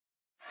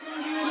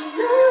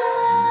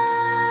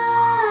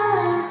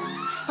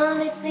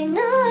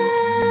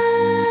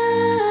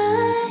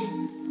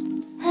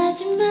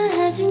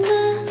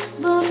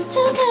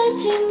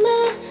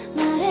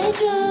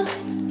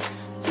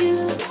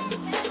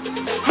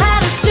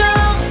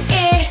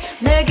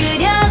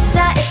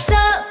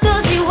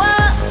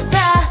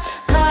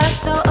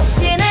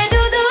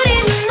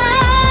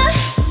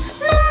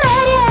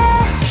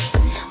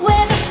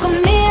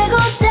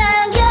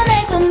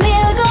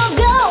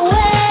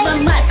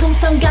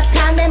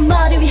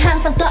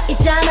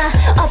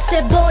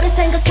없애보려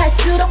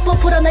생각할수록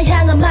부풀어 널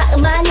향한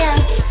마음 아냐.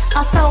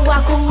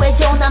 어서와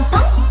구해줘 난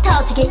펑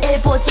터지기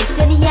일보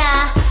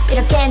직전이야.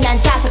 이렇게 난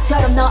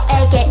자석처럼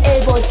너에게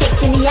일보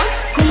직전이야.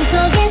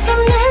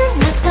 꿈속에서는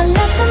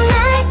나타나서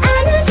날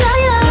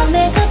안아줘요.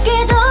 꿈에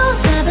섞여도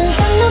잡은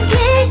손 놓기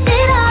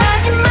싫어.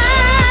 하지마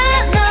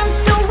넌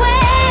또 왜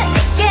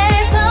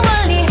내게서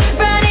멀리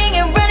running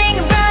and running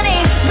and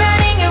running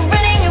running and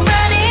running and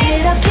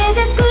running. 이렇게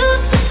자꾸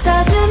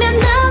웃어주면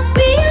너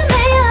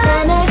위험해요.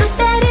 나 말고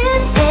다른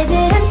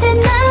애들한테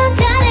너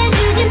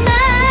잘해주지 마.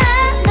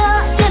 너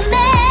때문에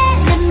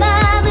내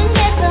맘은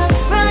계속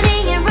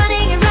running and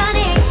running and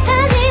running.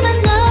 하지만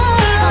너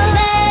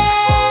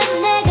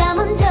이번엔 내가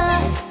먼저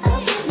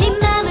네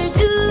맘을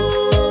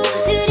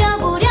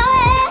두드려보려 해.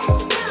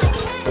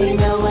 Do you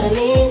know what I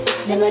mean?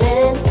 내 말은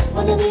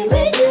wanna be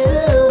with you.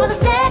 Wanna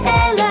say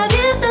I love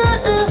you.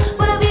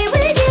 Wanna be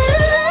with you.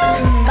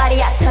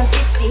 말이야 참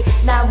쉽지.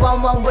 난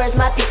one word's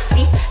my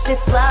pixie.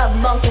 This love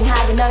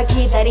멍청하게 널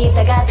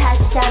기다리다가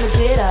다시 잠이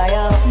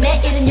들어요.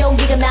 내일은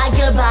용기가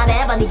나길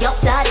바래봐. 네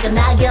옆자리가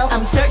나길.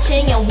 I'm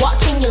searching and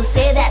watching you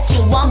say that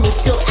you want me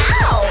to.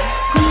 Ow!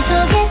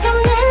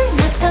 꿈속에서는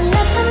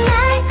나타나서 날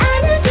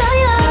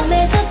안아줘요.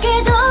 꿈에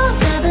섞여도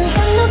잡은 손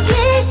놓기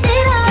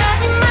싫어.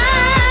 하지마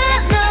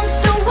넌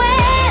또 왜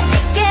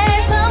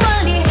내게서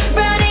멀리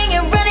running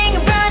and running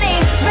and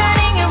running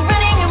running and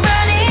running and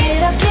running.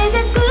 이렇게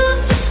자꾸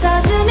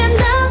웃어주면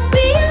너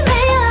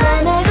위험해요. 나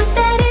말고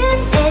다른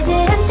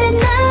애들한테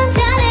넌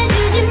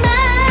잘해주지 마.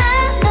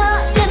 너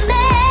때문에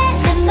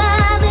내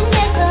맘은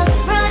계속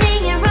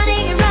running and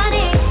running and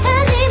running.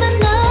 하지만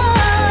너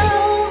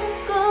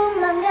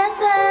꿈만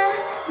같아.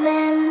 내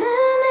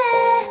눈에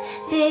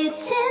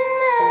빛이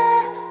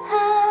나.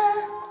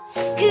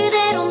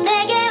 그대로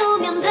내게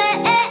오면 돼.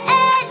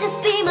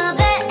 Just be my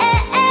babe.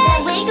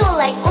 Then we go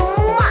like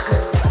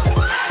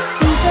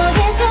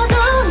꿈속에서도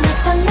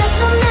나타나서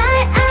날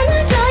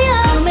안아줘요.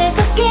 꿈에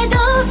섞여도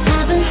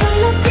잡은 손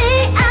놓지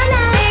않아.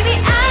 Baby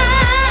I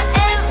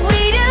am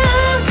with you.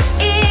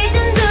 이젠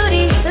둘이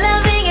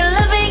loving and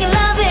loving and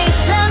loving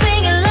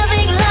loving and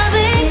loving and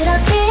loving.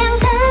 이렇게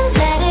항상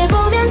나를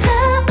보면서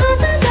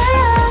웃어줘요.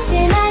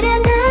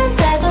 실마리는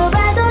봐도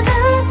봐도 더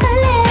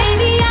설레.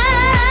 Baby I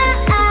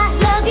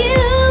love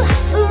you.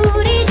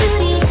 우리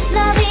둘이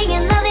loving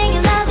and loving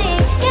and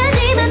loving.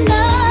 하지만 너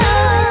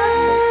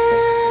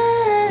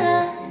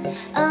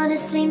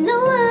honestly no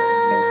why.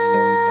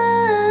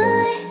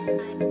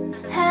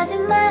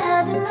 하지마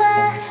하지마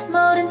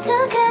모른 척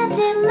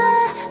하지마.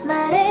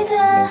 말해줘